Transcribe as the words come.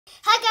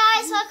Hi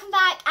guys, welcome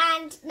back,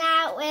 and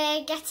now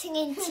we're getting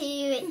into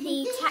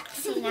the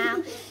taxi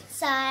now.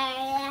 So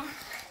yeah,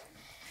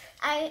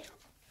 bye.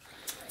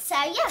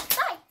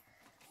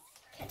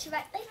 Catch you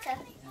back later.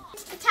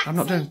 The taxi. I'm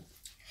not doing.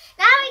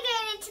 Now we're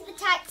going into the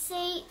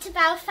taxi to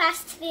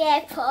Belfast to the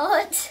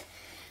airport.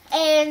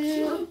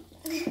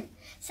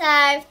 So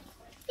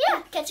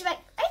yeah, catch you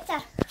back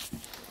later.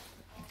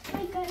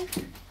 There you go.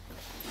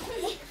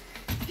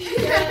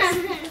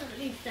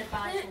 Leave the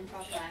bags on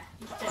proper.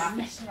 Don't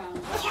mess around.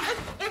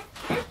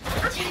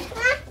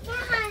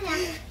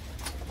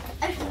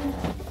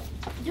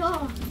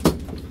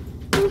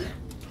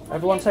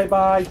 Everyone say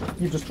bye.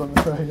 You've just run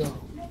the trail.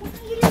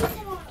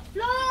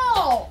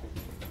 No!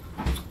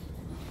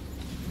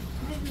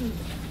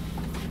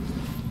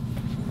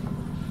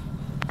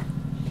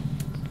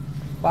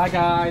 Bye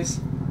guys.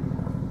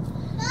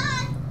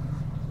 Bye.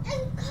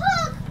 And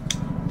cook.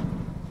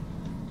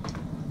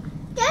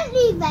 Don't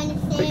leave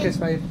anything. Big kiss,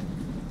 babe.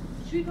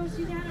 Should we go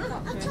see the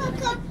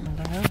helicopter?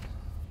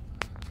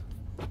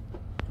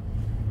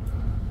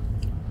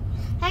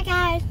 Hi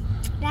guys,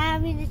 now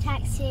I'm in the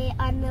taxi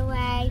on the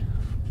way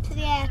to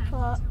the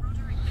airport.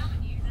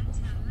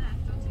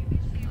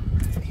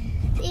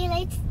 See you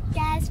later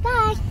guys,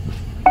 bye.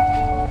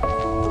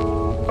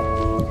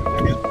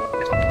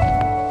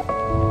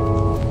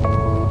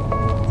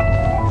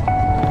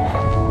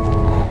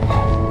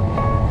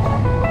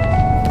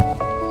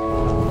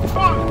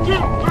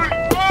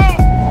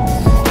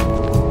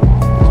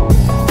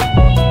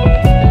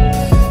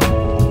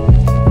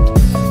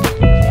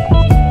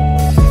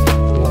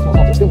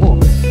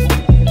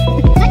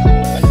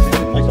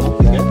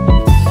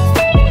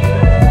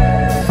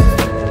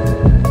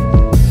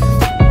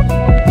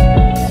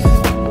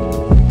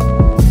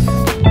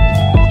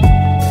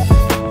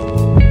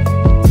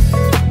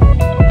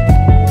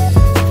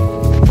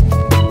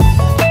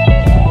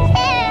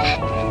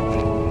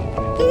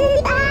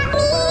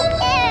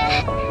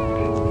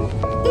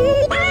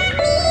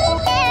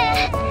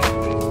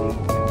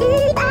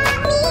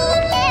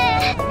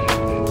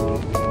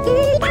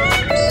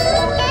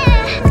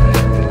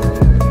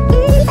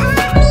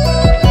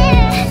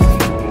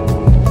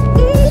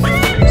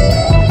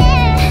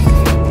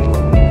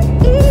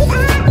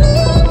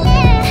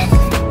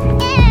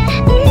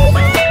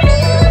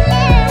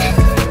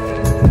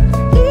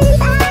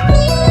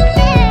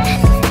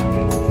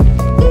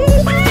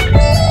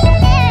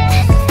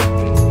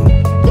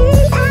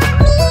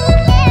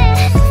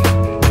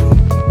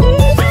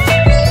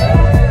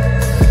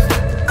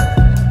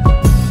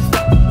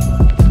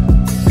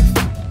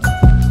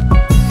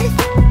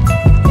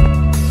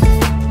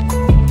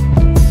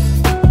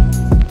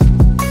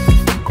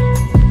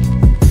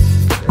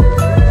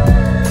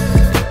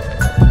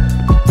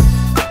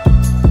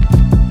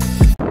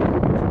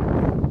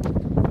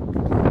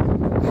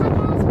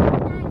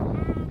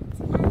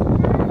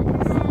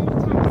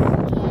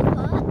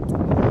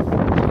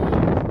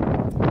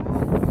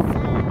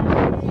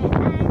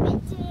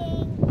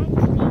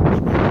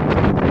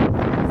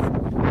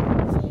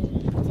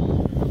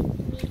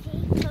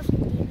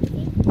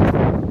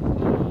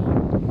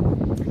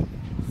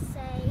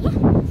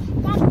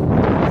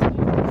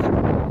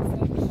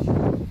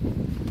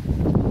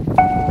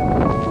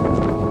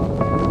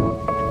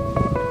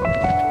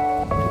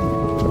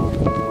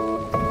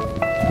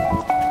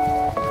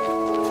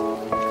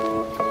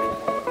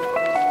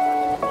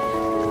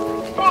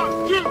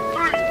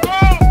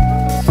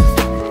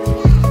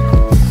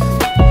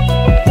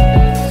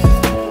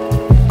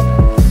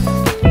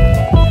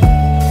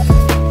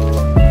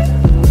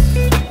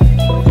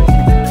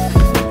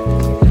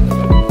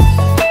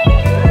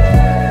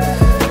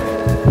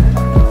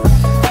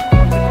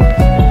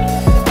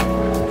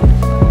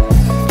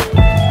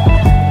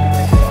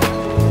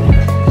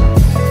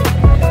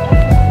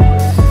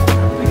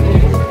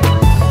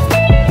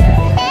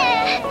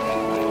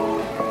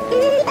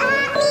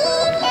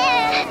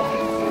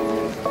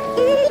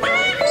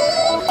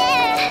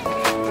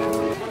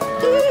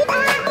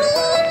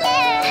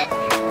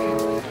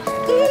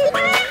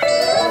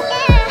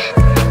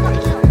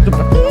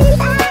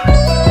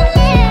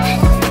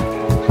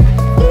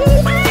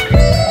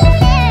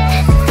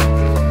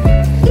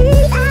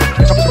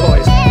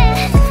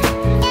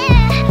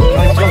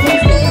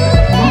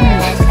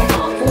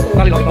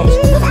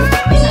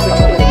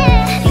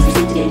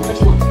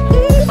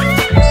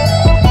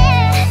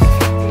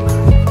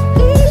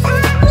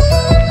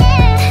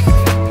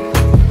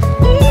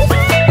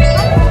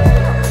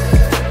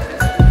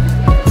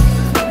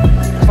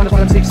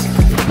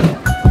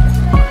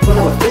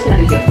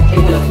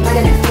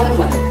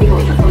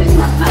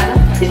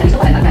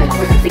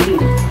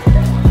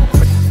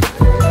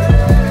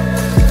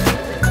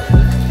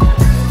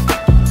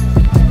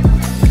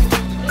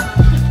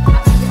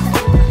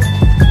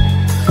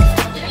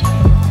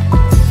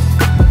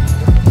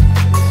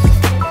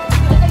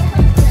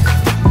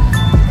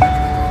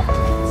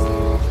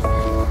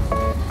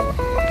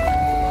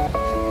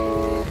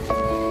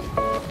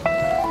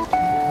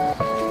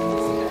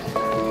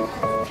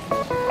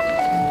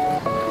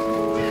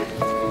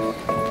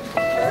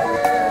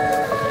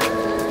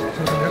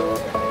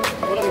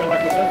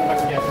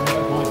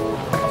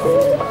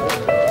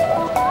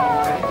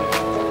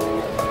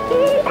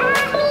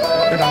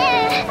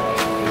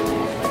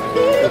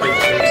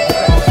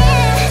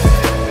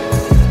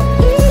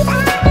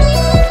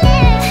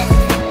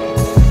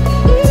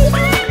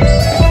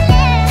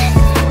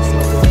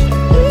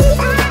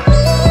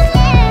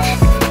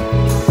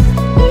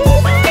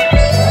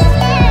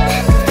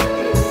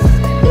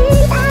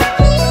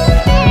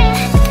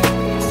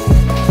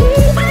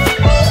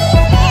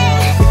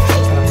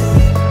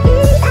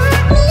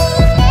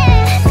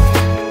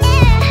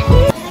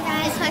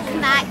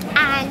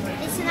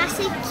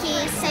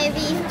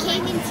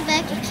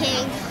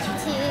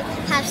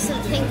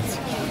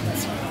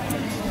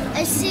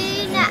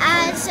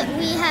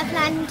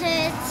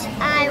 ended.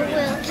 I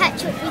will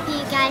catch up with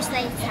you guys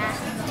later.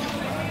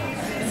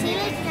 See you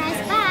later,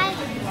 guys. Bye.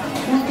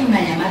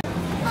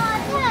 Oh,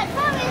 Dad,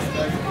 what is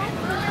it?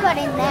 Got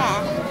in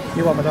there.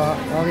 You want my dog?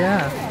 Oh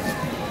yeah.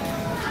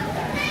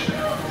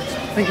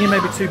 I think you may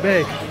be too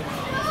big. Oh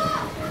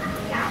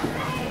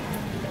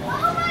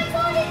my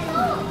God, it's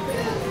all.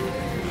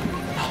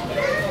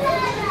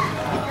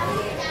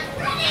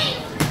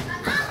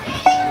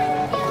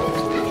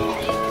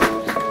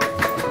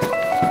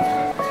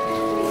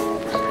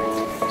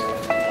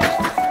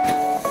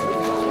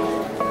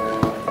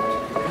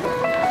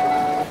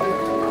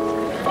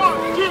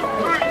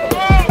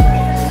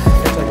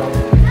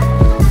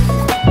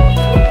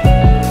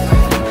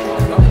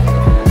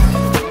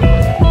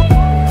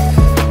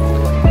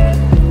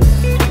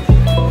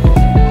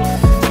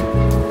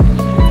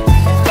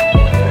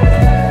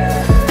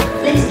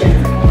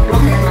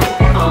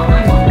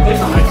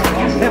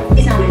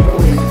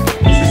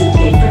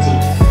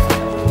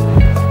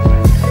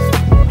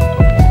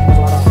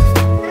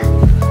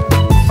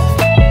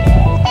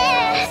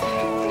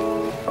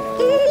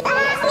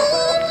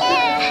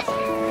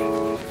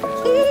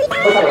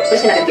 Por favor,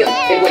 presten atención.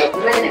 El vuelo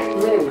Ryanair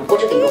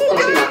 9185 con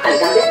destino a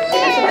Alicante está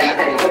listo para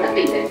embarcar en la puerta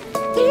 20.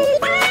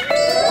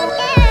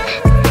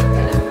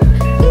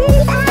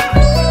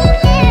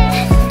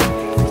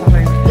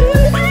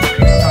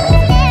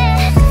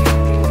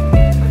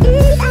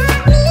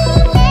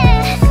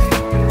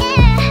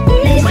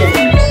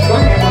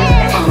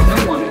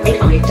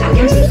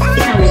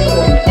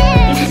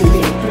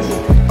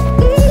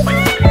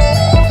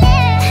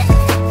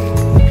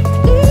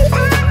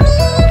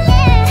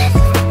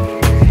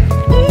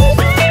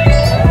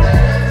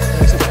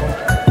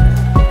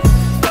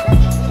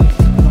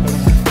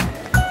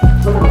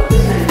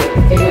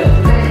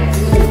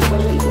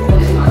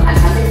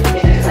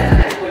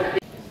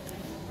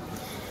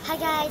 Hi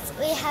guys,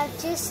 we have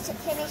just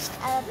finished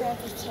our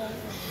Burger King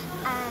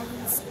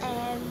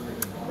and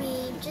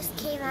we just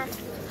came out of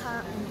the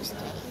department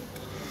store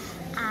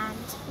and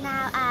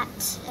now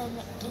at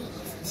gate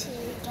 2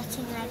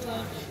 getting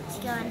ready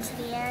to go onto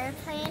the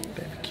aeroplane.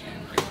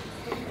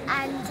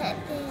 And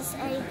there's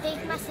a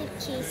big massive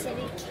queue so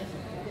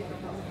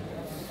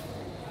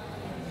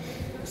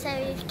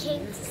we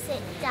came to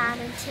sit down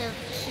until the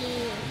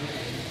queue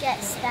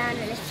gets down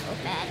a little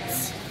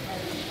bit.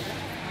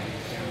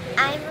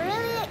 I'm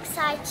really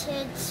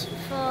excited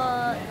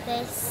for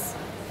this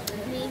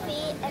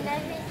movie and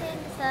everything,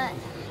 but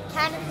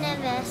kind of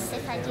nervous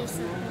if I do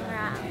something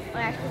wrong or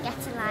I could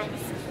get a line or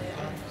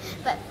something.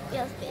 But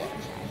you'll be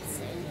okay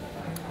soon.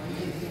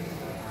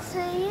 So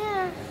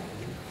yeah.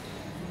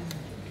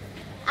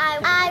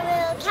 I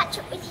will catch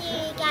up with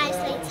you guys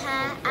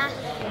later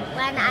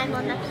when I'm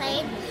on the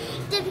plane.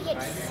 Don't forget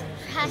to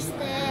press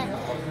the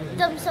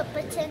thumbs up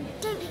button.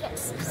 Don't forget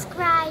to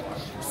subscribe.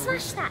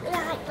 Smash that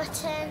like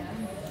button.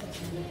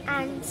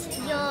 And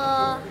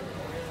your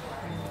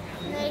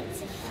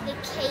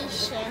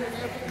notification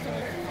will be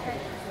coming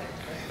through.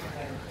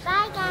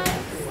 Bye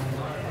guys!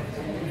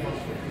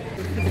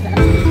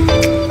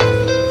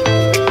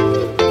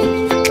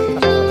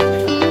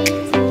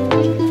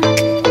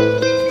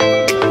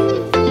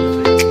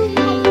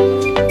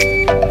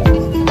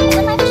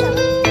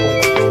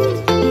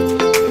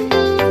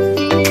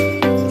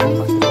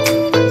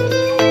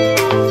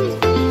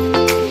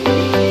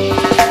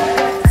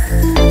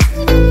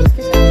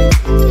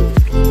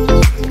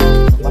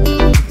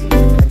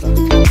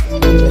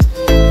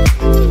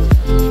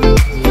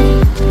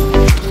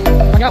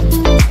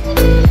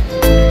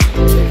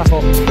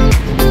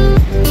 Passport.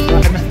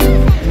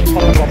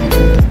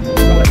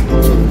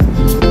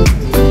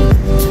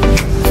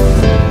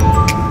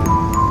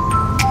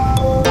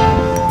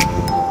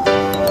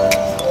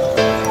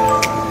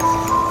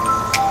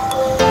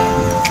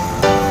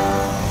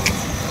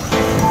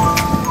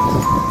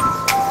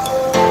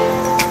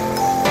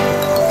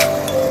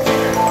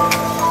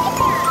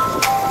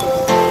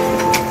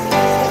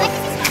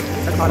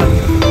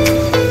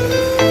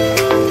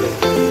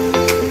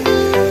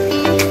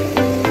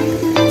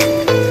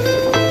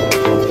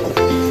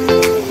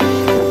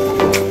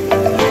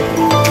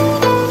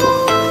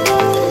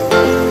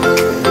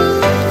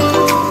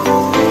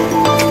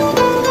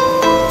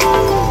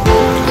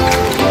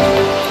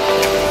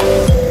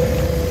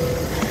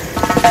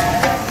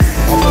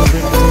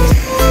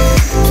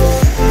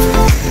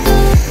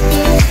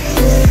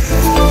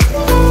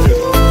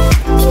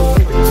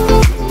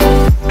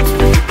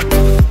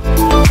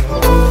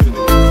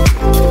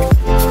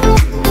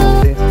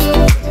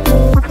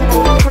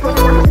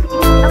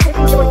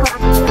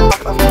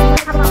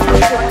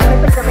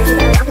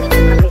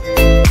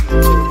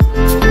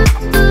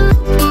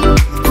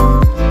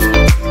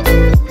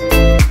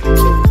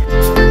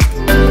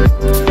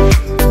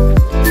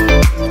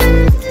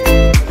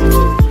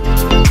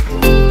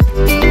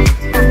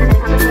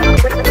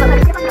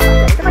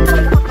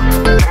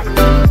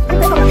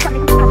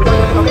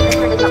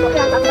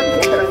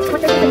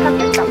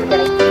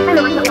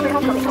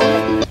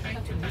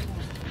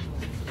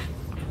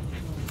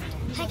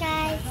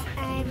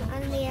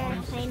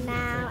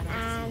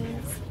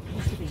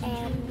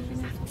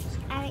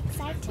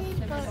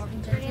 excited, but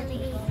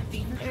really,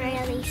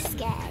 really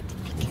scared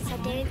because I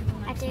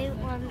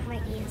don't want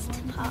my ears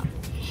to pop,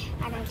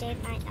 and I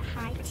don't like the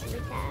height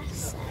either.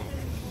 So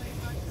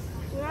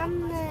we're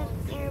on the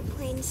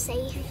aeroplane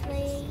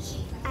safely,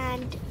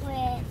 and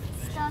we're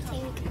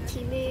starting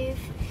to move.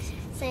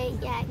 So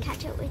yeah,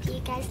 catch up with you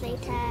guys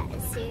later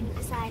as soon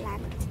as I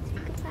land.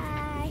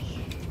 Goodbye.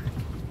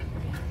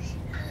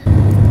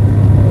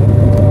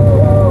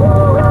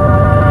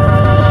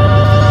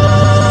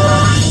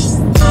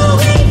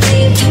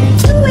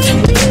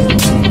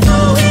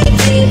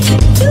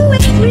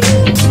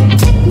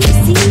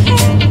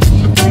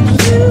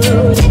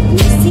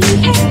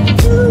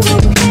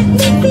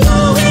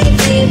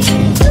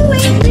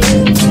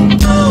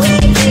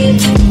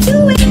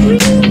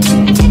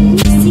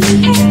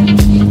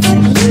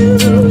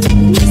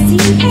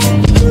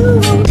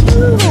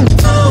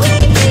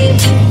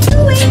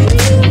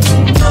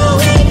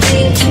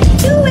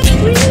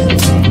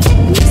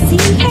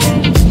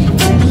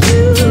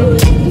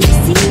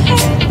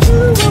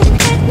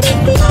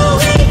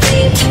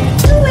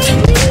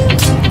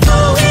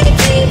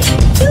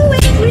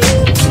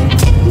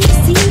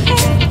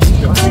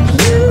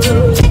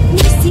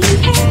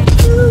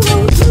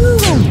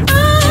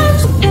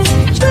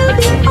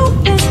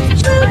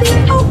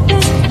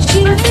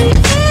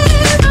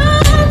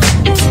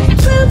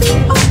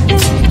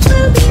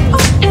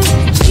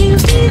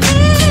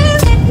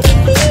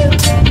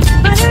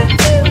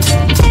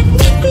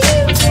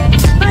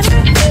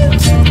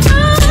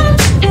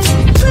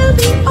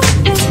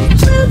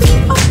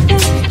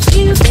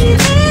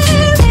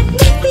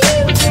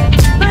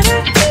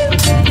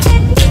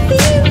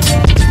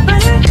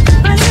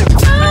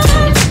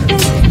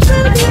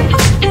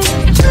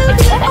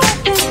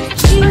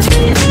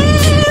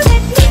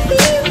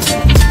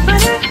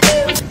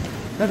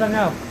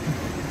 Danielle,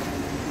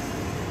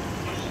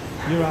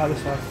 you're out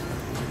this way.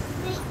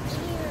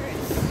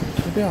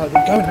 You'll be alright,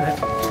 go in a minute.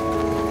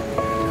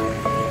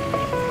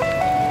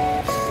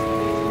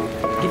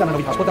 Give that man a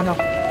wee passport, Danielle.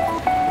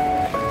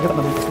 Give that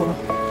man a wee passport now.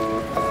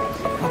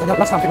 Oh, Danielle,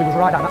 last time I think we was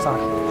right down that side.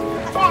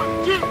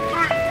 Okay,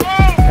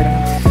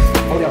 Danielle.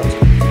 Follow the arrows.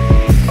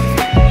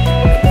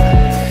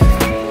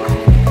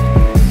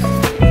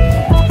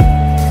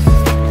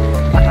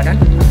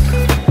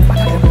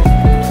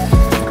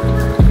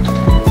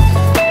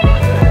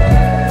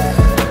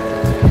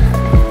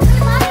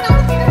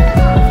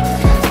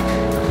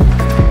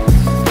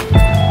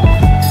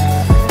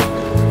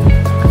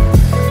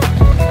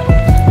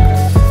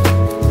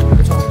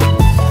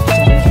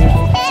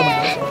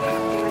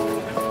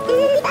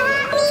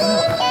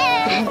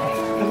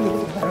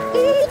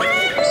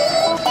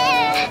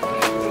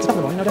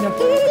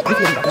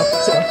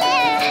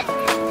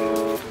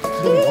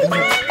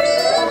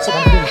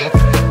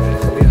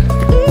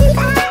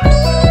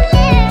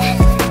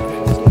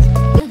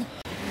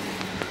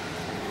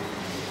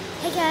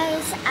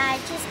 I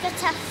just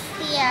got off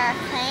the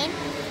airplane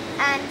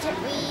and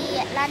we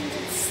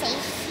landed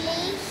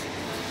safely.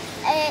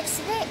 It's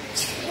a bit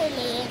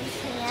chilly in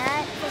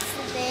here because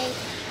of the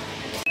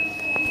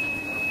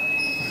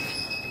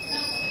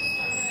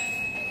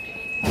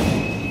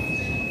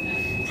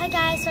Hi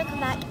guys, welcome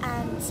back,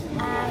 and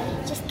I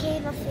just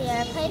came off the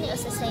airplane. It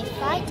was a safe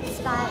flight. It's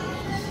about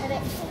a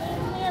bit chilly in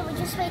here. We're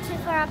just waiting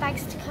for our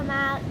bags to come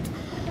out,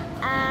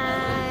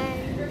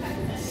 and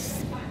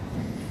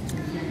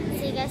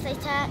see you guys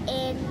later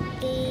in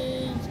the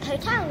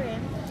hotel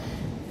room.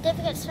 Don't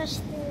forget to smash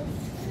the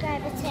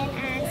subscribe button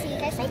and see you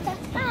guys later.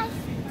 Bye!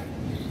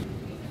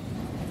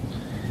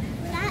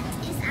 That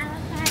is our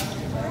bag.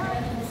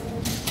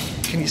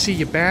 Can you see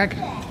your bag?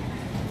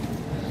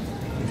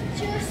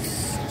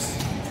 Just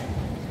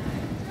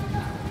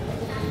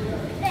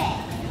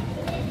there.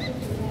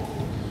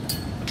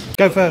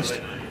 Go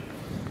first.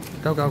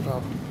 Go, go,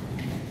 go.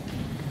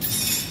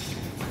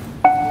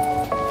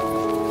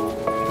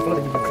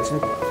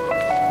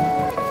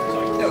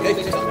 Okay,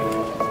 this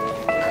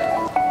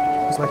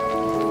way.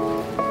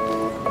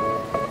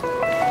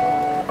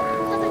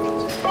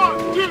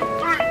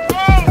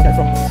 Okay,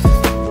 from.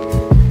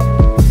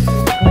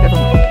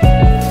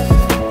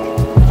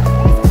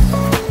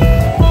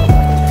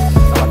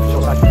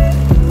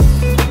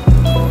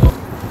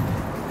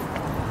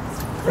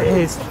 It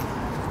is.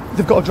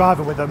 They've got a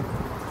driver with them.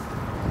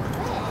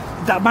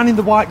 That man in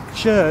the white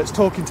shirt's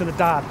talking to the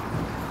dad.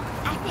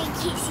 I think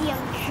it's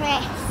young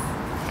Chris.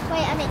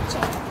 Wait, I'm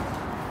itching.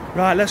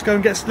 Right, let's go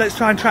and let's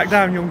try and track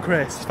down young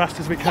Chris as fast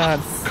as we can.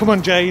 Yes. Come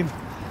on, Jane.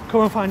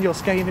 Come and find your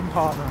skating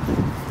partner.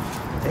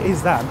 It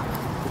is them.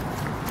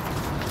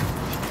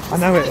 I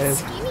know it is.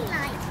 Skinny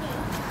like him,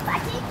 but I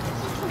don't think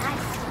he can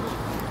ice skate.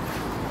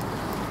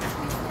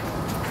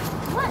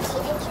 What do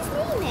you think his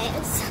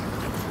name is?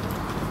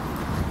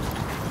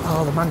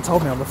 Oh, the man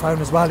told me on the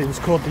phone as well. He was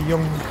called the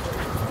Young.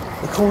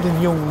 They called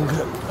him Young.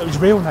 His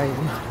real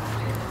name.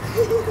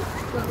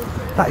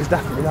 That is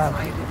definitely them.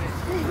 I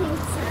think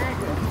so.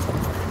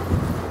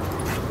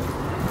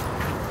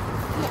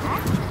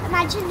 Yeah.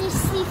 Imagine this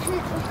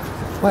sleeping.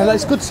 Well,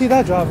 it's good to see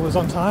their driver was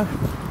on time.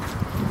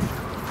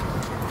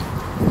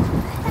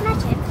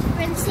 Imagine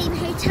we're in the same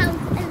hotel,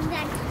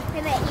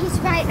 and then he's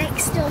right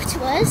next door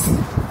to us.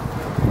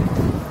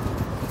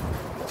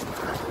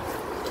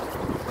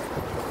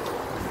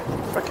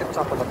 Freaking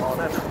top of the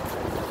morning.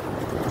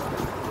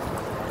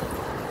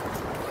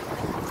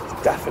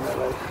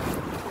 Definitely.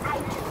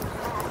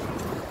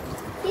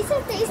 He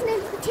said there is no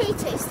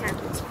potato stand.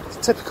 It's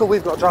typical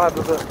we've got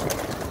drivers that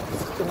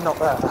are not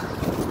there.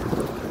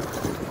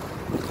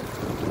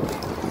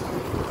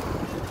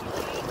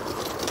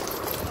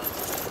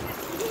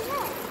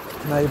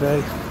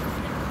 Maybe.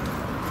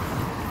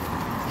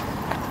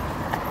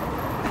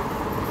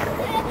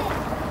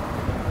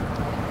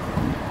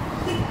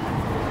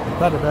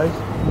 Better be.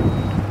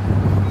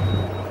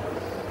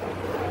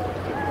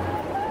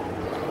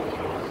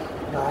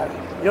 No.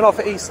 You're not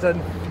for Eastern.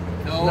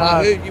 No, No.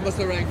 I heard you must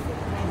have rang.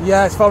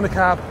 Yeah, it's phone a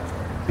cab.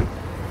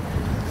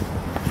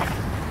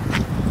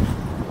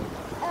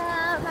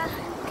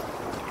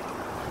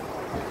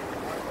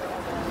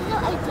 No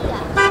idea.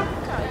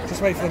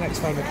 Just wait for the next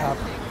phone a cab.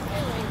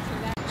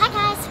 Hi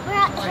guys, we're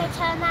at the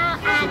hotel now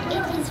and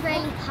it is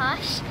really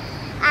posh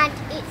and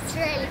it's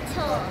really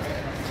tall.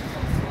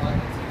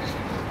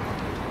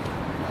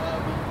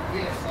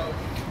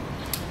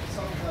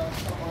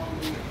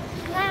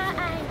 Now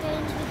I'm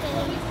going to be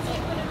going.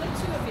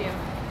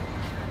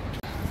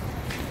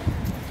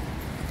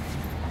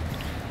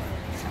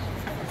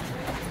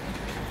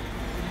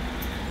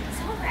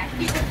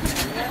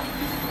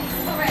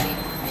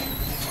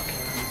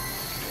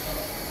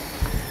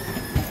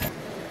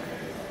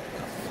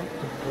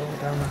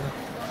 Down there.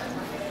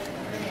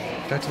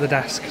 Go to the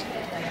desk.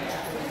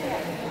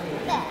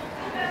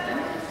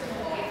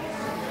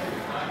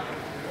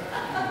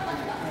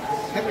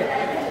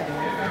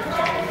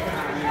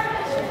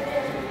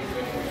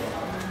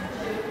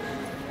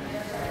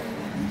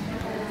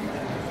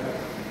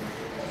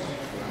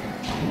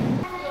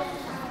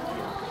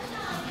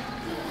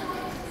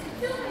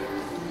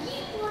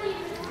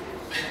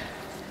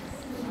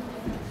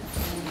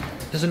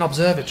 There's an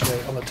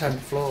observatory on the 10th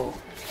floor.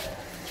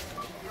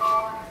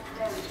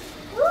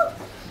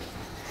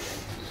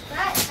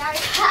 That's very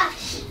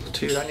posh.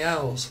 2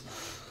 Danielles.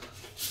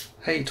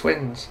 Hey,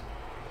 twins.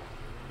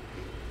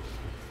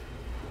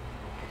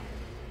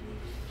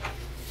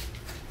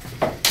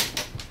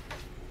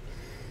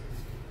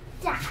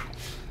 Dad.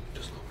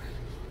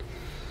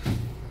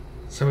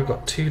 So we've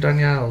got 2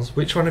 Danielles.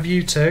 Which one of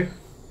you two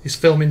is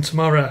filming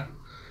tomorrow?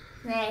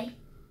 Me.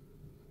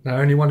 No,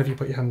 only one of you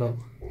put your hand up.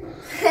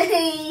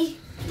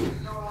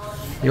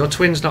 Your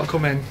twin's not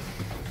coming.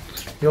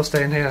 You're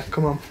staying here.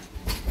 Come on.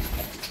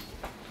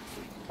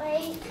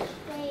 Wait,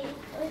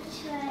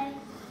 which way?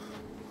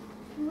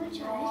 Which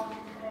way?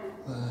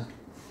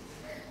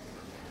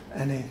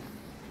 Any.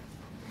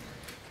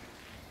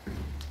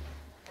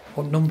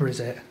 What number is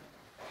it?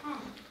 10.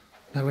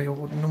 No, wait,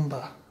 what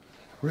number?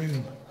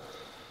 Room.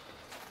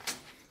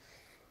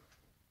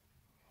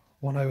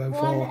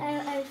 1004.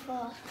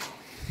 1004.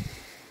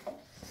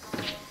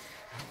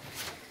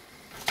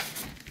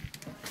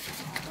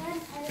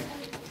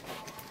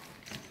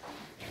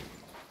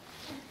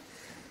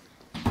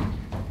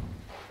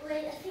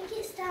 Wait, I think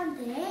it's down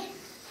there.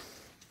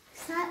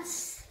 So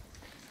that's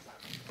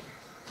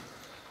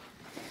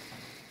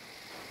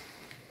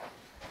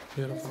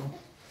Beautiful.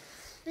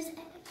 was it?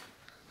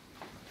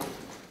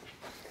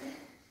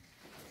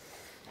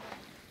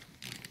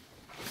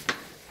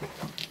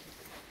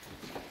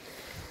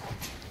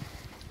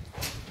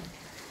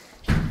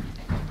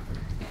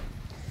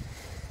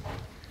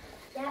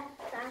 Yeah,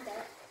 found it.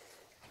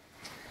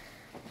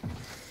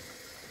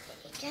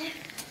 There you go.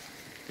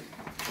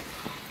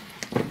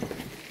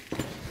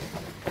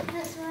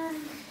 That's 1,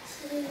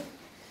 2,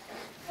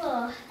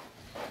 4.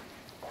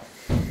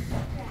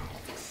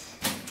 Right.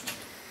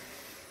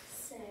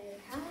 So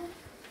how?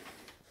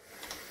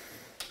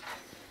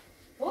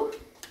 Oh.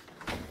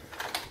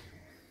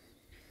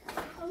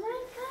 Oh my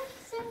god,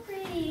 so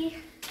pretty.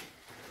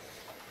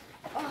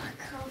 Oh, I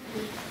can't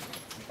believe it.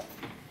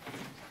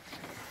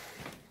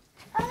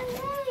 Oh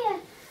no,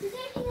 there's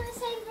everything in the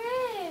same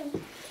room.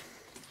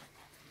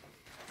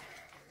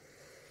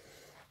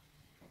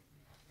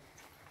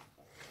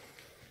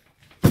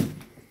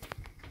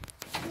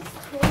 That's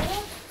cool.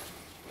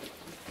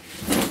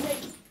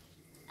 Like,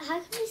 how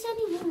can there's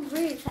only one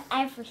room for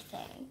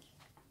everything?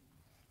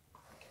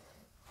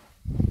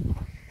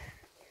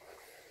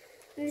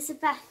 There's a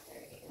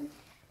bathroom.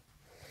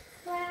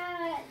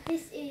 Wow,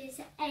 this is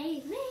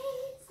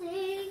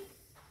amazing.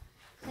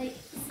 Like,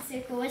 this is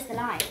so cool. Where's the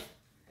light?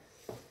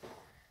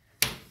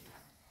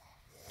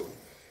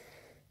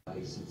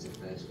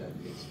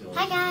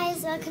 Hi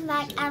guys, welcome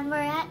back, and we're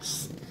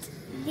at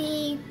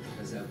the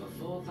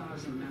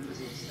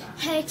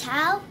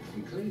hotel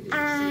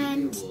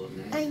and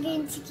I'm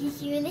going to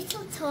give you a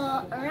little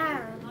tour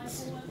around.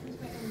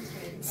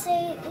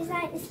 So there's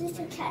like this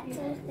little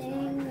kettle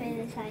thing where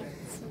there's like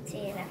some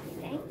tea and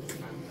everything.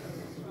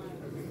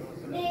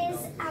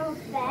 There's our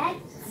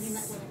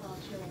beds.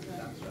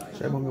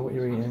 Show Mummy what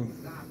you're eating.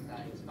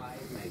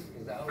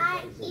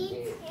 I'm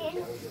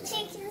eating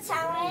chicken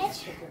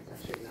sandwich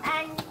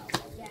and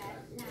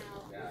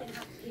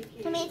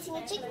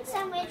your chicken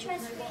sandwich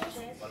recipes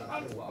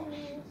and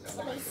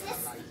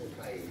places.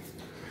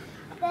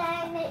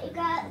 Then you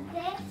got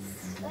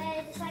this,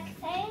 where there's like a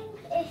thing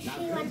if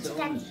you wanted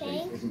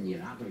anything.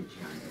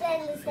 Then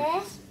there's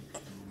this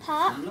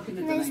part,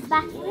 and there's the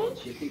bathroom,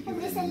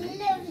 and there's a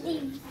lovely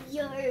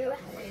view.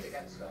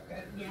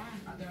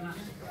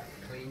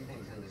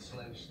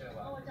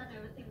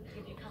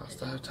 That's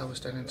the hotel we're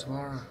staying in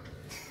tomorrow.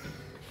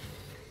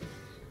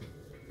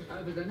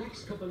 Over the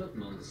next couple of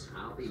months,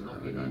 I'll be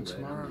looking in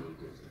tomorrow.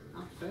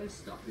 Our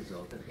first stop is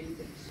over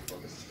for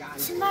the sky.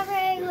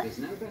 Tomorrow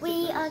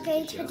we are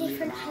going to a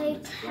different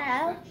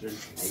hotel,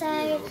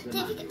 so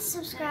don't forget to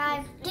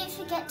subscribe, don't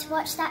forget to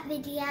watch that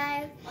video,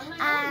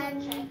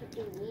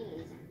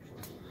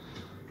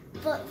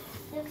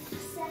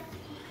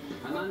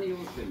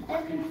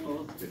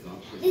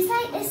 there's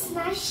like this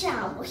nice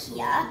shower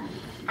here,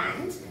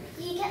 and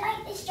you get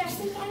like this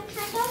dressing gown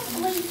kind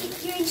of, and you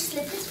get your own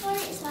slippers for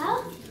it as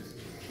well.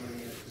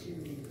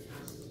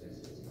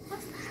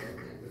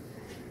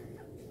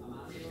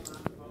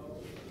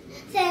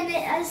 Then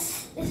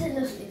it's a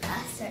lovely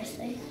bath,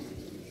 seriously.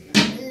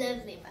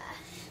 Lovely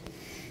bath.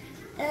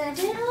 I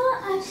don't know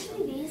what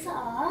actually these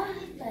are,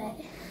 but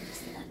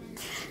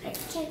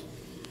okay.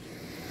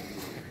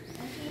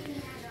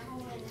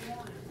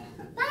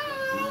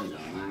 Bye!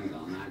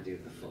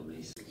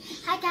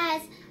 Hi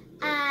guys,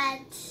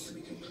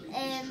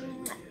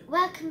 and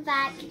welcome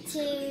back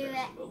to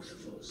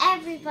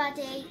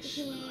everybody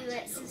who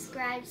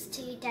subscribes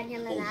to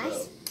Daniel and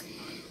I.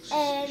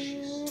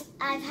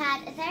 I've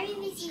had a very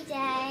busy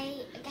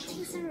day,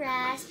 getting some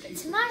rest, but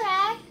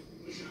tomorrow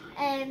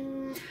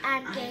I'm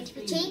going to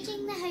be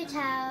changing the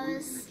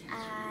hotels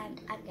and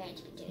I'm going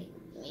to be doing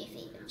a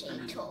movie of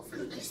Jane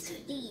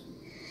Torvill Dean.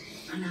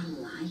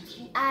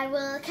 I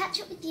will catch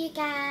up with you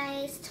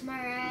guys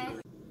tomorrow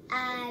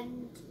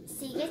and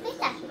see you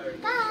guys later.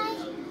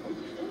 Bye!